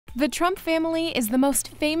The Trump family is the most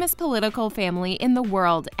famous political family in the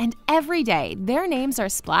world, and every day their names are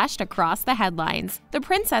splashed across the headlines. The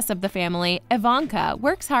princess of the family, Ivanka,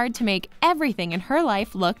 works hard to make everything in her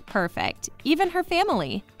life look perfect, even her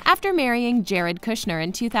family. After marrying Jared Kushner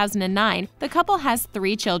in 2009, the couple has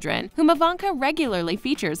 3 children, whom Ivanka regularly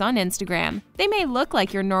features on Instagram. They may look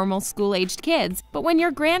like your normal school-aged kids, but when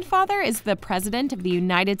your grandfather is the President of the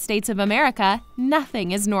United States of America,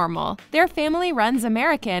 nothing is normal. Their family runs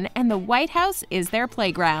American, and the White House is their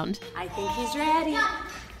playground. I think he's ready.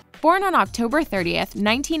 Born on October 30th,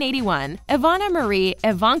 1981, Ivana Marie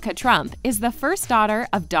Ivanka Trump is the first daughter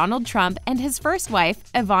of Donald Trump and his first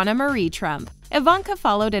wife, Ivana Marie Trump. Ivanka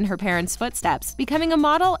followed in her parents' footsteps, becoming a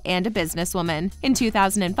model and a businesswoman. In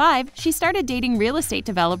 2005, she started dating real estate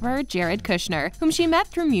developer Jared Kushner, whom she met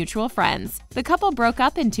through mutual friends. The couple broke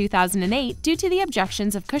up in 2008 due to the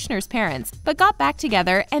objections of Kushner's parents, but got back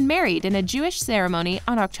together and married in a Jewish ceremony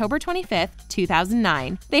on October 25,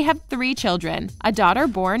 2009. They have 3 children, a daughter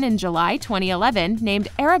born in July 2011 named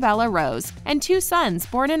Arabella Rose, and 2 sons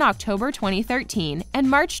born in October 2013 and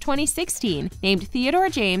March 2016 named Theodore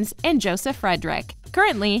James and Joseph Frederick.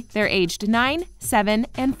 Currently, they're aged 9, 7,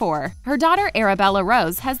 and 4. Her daughter Arabella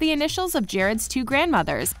Rose has the initials of Jared's 2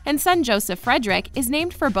 grandmothers, and son Joseph Frederick is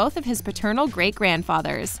named for both of his paternal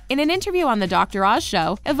great-grandfathers. In an interview on the Dr. Oz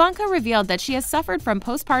show, Ivanka revealed that she has suffered from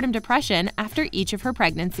postpartum depression after each of her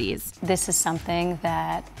pregnancies. This is something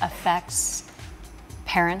that affects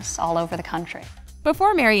parents all over the country.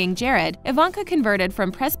 Before marrying Jared, Ivanka converted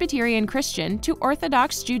from Presbyterian Christian to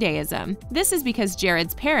Orthodox Judaism. This is because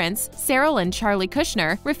Jared's parents, Cyril and Charlie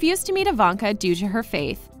Kushner, refused to meet Ivanka due to her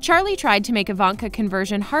faith. Charlie tried to make Ivanka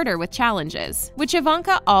conversion harder with challenges, which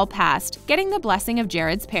Ivanka all passed, getting the blessing of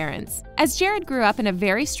Jared's parents. As Jared grew up in a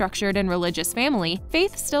very structured and religious family,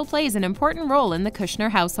 faith still plays an important role in the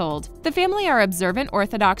Kushner household. The family are observant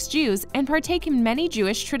Orthodox Jews and partake in many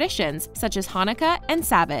Jewish traditions, such as Hanukkah and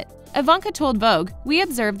Sabbath. Ivanka told Vogue, "We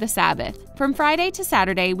observe the Sabbath. From Friday to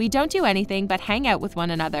Saturday, we don't do anything but hang out with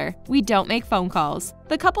one another. We don't make phone calls."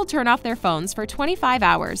 The couple turn off their phones for 25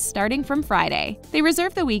 hours starting from Friday. They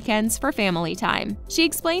reserve the weekends for family time. She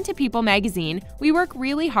explained to People magazine, "We work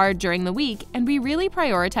really hard during the week, and we really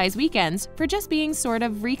prioritize weekends for just being sort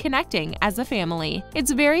of reconnecting as a family.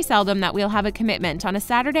 It's very seldom that we'll have a commitment on a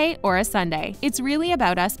Saturday or a Sunday. It's really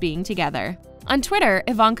about us being together." On Twitter,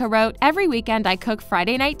 Ivanka wrote, "Every weekend I cook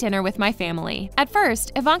Friday night dinner with my family." At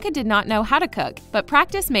first, Ivanka did not know how to cook, but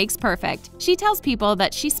practice makes perfect. She tells People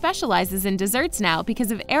that she specializes in desserts now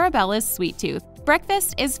because of Arabella's sweet tooth.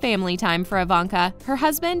 Breakfast is family time for Ivanka, her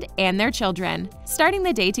husband, and their children. Starting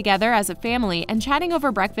the day together as a family and chatting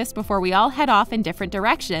over breakfast before we all head off in different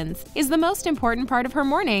directions is the most important part of her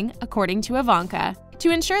morning, according to Ivanka. To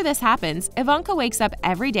ensure this happens, Ivanka wakes up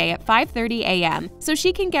every day at 5:30 a.m. so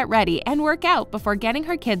she can get ready and work out before getting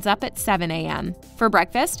her kids up at 7 a.m. For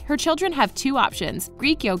breakfast, her children have 2 options,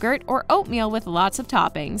 Greek yogurt or oatmeal with lots of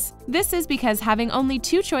toppings. This is because having only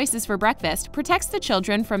 2 choices for breakfast protects the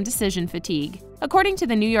children from decision fatigue. According to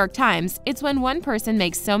the New York Times, it's when one person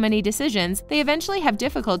makes so many decisions, they eventually have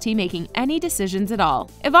difficulty making any decisions at all.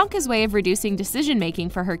 Ivanka's way of reducing decision-making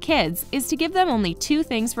for her kids is to give them only 2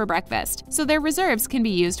 things for breakfast, so their reserves can be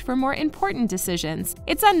used for more important decisions.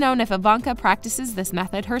 It's unknown if Ivanka practices this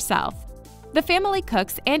method herself. The family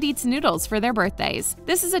cooks and eats noodles for their birthdays.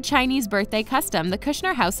 This is a Chinese birthday custom the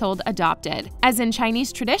Kushner household adopted. As in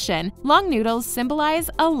Chinese tradition, long noodles symbolize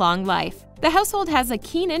a long life. The household has a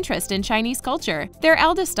keen interest in Chinese culture. Their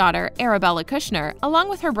eldest daughter, Arabella Kushner, along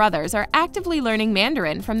with her brothers, are actively learning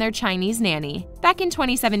Mandarin from their Chinese nanny. Back in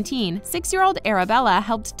 2017, 6-year-old Arabella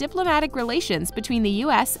helped diplomatic relations between the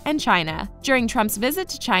US and China. During Trump's visit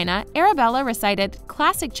to China, Arabella recited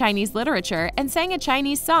classic Chinese literature and sang a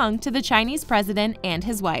Chinese song to the Chinese president and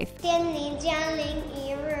his wife.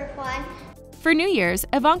 For New Year's,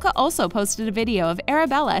 Ivanka also posted a video of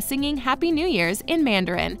Arabella singing Happy New Year's in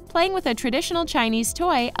Mandarin, playing with a traditional Chinese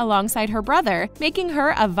toy alongside her brother, making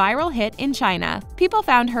her a viral hit in China. People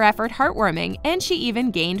found her effort heartwarming, and she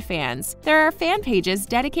even gained fans. There are fan pages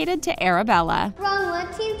dedicated to Arabella.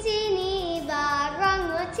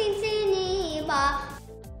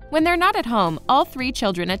 When they're not at home, all 3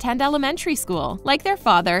 children attend elementary school. Like their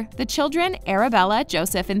father, the children, Arabella,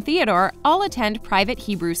 Joseph, and Theodore, all attend private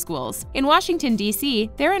Hebrew schools. In Washington, D.C.,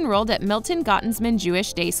 they're enrolled at Milton Gottesman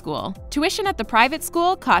Jewish Day School. Tuition at the private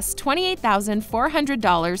school costs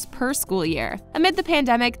 $28,400 per school year. Amid the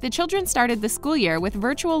pandemic, the children started the school year with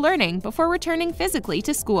virtual learning before returning physically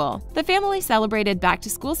to school. The family celebrated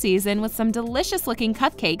back-to-school season with some delicious-looking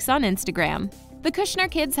cupcakes on Instagram. The Kushner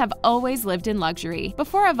kids have always lived in luxury.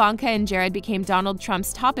 Before Ivanka and Jared became Donald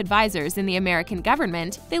Trump's top advisors in the American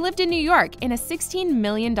government, they lived in New York in a $16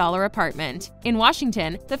 million apartment. In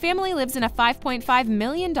Washington, the family lives in a $5.5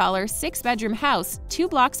 million six-bedroom house 2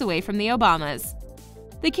 blocks away from the Obamas.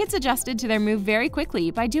 The kids adjusted to their move very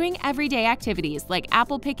quickly by doing everyday activities like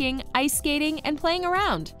apple picking, ice skating, and playing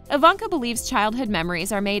around. Ivanka believes childhood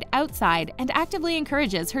memories are made outside and actively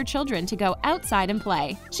encourages her children to go outside and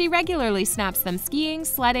play. She regularly snaps them skiing,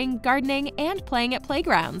 sledding, gardening, and playing at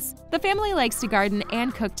playgrounds. The family likes to garden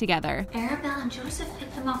and cook together. Arabella and Joseph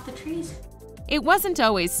picked them off the trees. It wasn't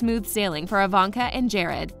always smooth sailing for Ivanka and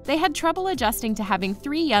Jared. They had trouble adjusting to having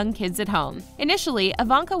 3 young kids at home. Initially,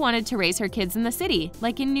 Ivanka wanted to raise her kids in the city,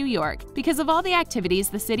 like in New York, because of all the activities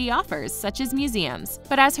the city offers, such as museums.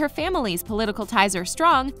 But as her family's political ties are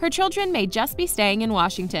strong, her children may just be staying in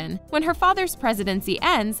Washington. When her father's presidency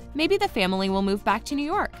ends, maybe the family will move back to New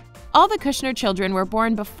York. All the Kushner children were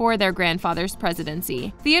born before their grandfather's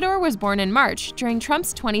presidency. Theodore was born in March during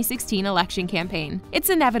Trump's 2016 election campaign. It's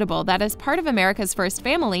inevitable that as part of America's first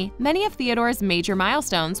family, many of Theodore's major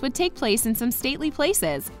milestones would take place in some stately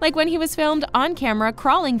places, like when he was filmed on camera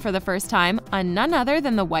crawling for the first time on none other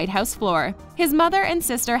than the White House floor. His mother and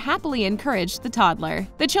sister happily encouraged the toddler.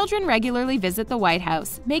 The children regularly visit the White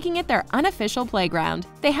House, making it their unofficial playground.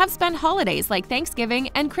 They have spent holidays like Thanksgiving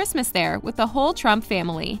and Christmas there with the whole Trump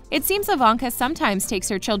family. It seems Ivanka sometimes takes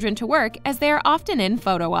her children to work as they are often in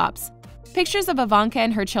photo ops. Pictures of Ivanka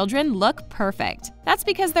and her children look perfect. That's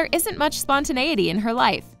because there isn't much spontaneity in her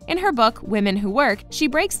life. In her book, Women Who Work, she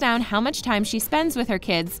breaks down how much time she spends with her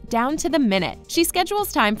kids down to the minute. She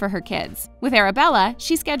schedules time for her kids. With Arabella,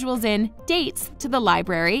 she schedules in dates to the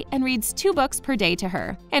library and reads 2 books per day to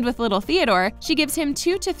her. And with little Theodore, she gives him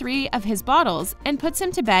 2 to 3 of his bottles and puts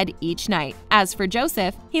him to bed each night. As for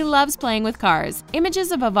Joseph, he loves playing with cars.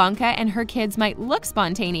 Images of Ivanka and her kids might look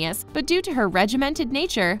spontaneous, but due to her regimented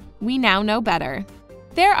nature, we now know better.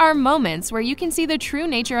 There are moments where you can see the true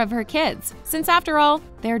nature of her kids, since after all,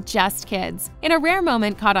 they're just kids. In a rare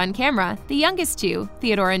moment caught on camera, the youngest 2,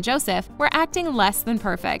 Theodore and Joseph, were acting less than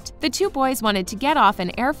perfect. The 2 boys wanted to get off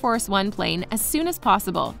an Air Force One plane as soon as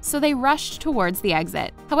possible, so they rushed towards the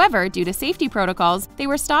exit. However, due to safety protocols, they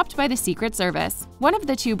were stopped by the Secret Service. One of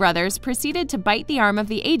the 2 brothers proceeded to bite the arm of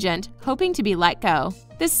the agent, hoping to be let go.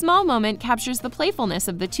 This small moment captures the playfulness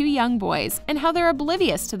of the 2 young boys and how they're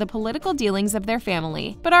oblivious to the political dealings of their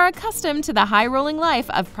family, but are accustomed to the high-rolling life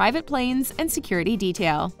of private planes and security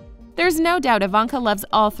detail. There's no doubt Ivanka loves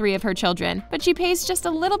all 3 of her children, but she pays just a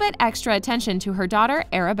little bit extra attention to her daughter,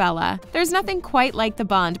 Arabella. There's nothing quite like the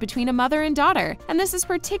bond between a mother and daughter, and this is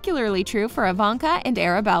particularly true for Ivanka and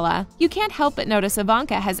Arabella. You can't help but notice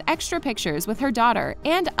Ivanka has extra pictures with her daughter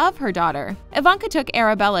and of her daughter. Ivanka took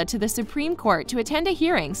Arabella to the Supreme Court to attend a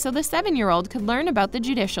hearing so the 7-year-old could learn about the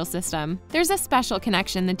judicial system. There's a special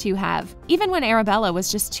connection the 2 have. Even when Arabella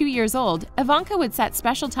was just 2 years old, Ivanka would set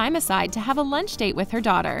special time aside to have a lunch date with her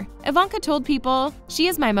daughter. Ivanka told People, "She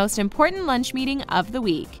is my most important lunch meeting of the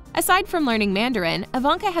week." Aside from learning Mandarin,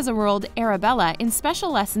 Ivanka has enrolled Arabella in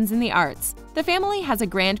special lessons in the arts. The family has a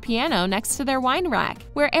grand piano next to their wine rack,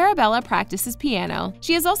 where Arabella practices piano.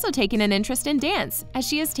 She has also taken an interest in dance, as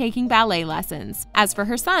she is taking ballet lessons. As for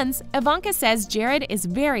her sons, Ivanka says Jared is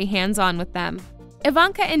very hands-on with them.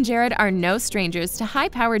 Ivanka and Jared are no strangers to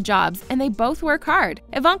high-powered jobs, and they both work hard.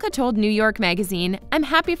 Ivanka told New York Magazine, "I'm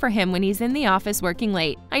happy for him when he's in the office working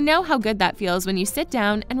late. I know how good that feels when you sit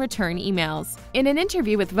down and return emails." In an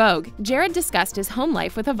interview with Vogue, Jared discussed his home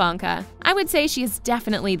life with Ivanka. "I would say she is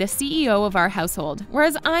definitely the CEO of our household,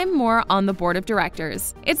 whereas I'm more on the board of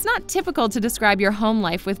directors. It's not typical to describe your home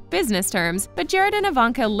life with business terms, but Jared and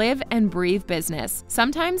Ivanka live and breathe business.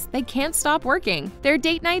 Sometimes they can't stop working. Their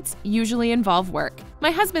date nights usually involve work.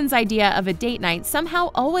 My husband's idea of a date night somehow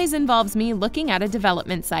always involves me looking at a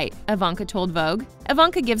development site," Ivanka told Vogue.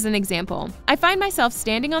 Ivanka gives an example. "I find myself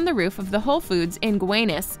standing on the roof of the Whole Foods in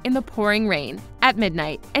Guaymas in the pouring rain at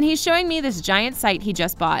midnight, and he's showing me this giant site he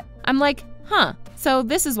just bought. I'm like, huh, so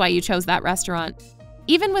this is why you chose that restaurant."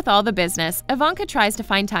 Even with all the business, Ivanka tries to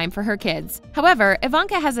find time for her kids. However,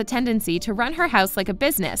 Ivanka has a tendency to run her house like a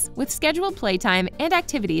business, with scheduled playtime and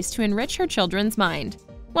activities to enrich her children's mind.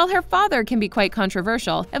 While her father can be quite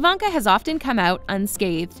controversial, Ivanka has often come out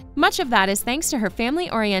unscathed. Much of that is thanks to her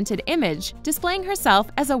family-oriented image, displaying herself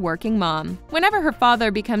as a working mom. Whenever her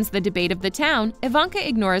father becomes the debate of the town, Ivanka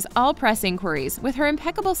ignores all press inquiries with her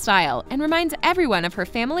impeccable style and reminds everyone of her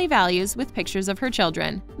family values with pictures of her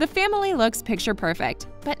children. The family looks picture perfect,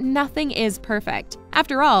 but nothing is perfect.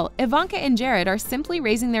 After all, Ivanka and Jared are simply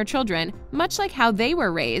raising their children much like how they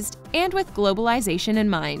were raised, and with globalization in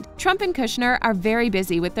mind. Trump and Kushner are very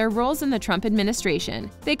busy with their roles in the Trump administration.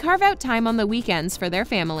 They carve out time on the weekends for their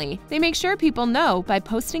family. They make sure people know by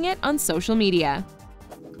posting it on social media.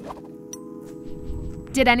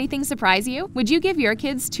 Did anything surprise you? Would you give your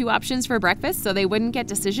kids 2 options for breakfast so they wouldn't get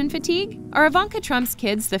decision fatigue? Are Ivanka Trump's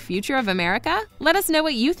kids the future of America? Let us know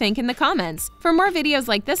what you think in the comments. For more videos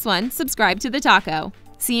like this one, subscribe to The Taco.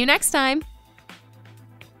 See you next time!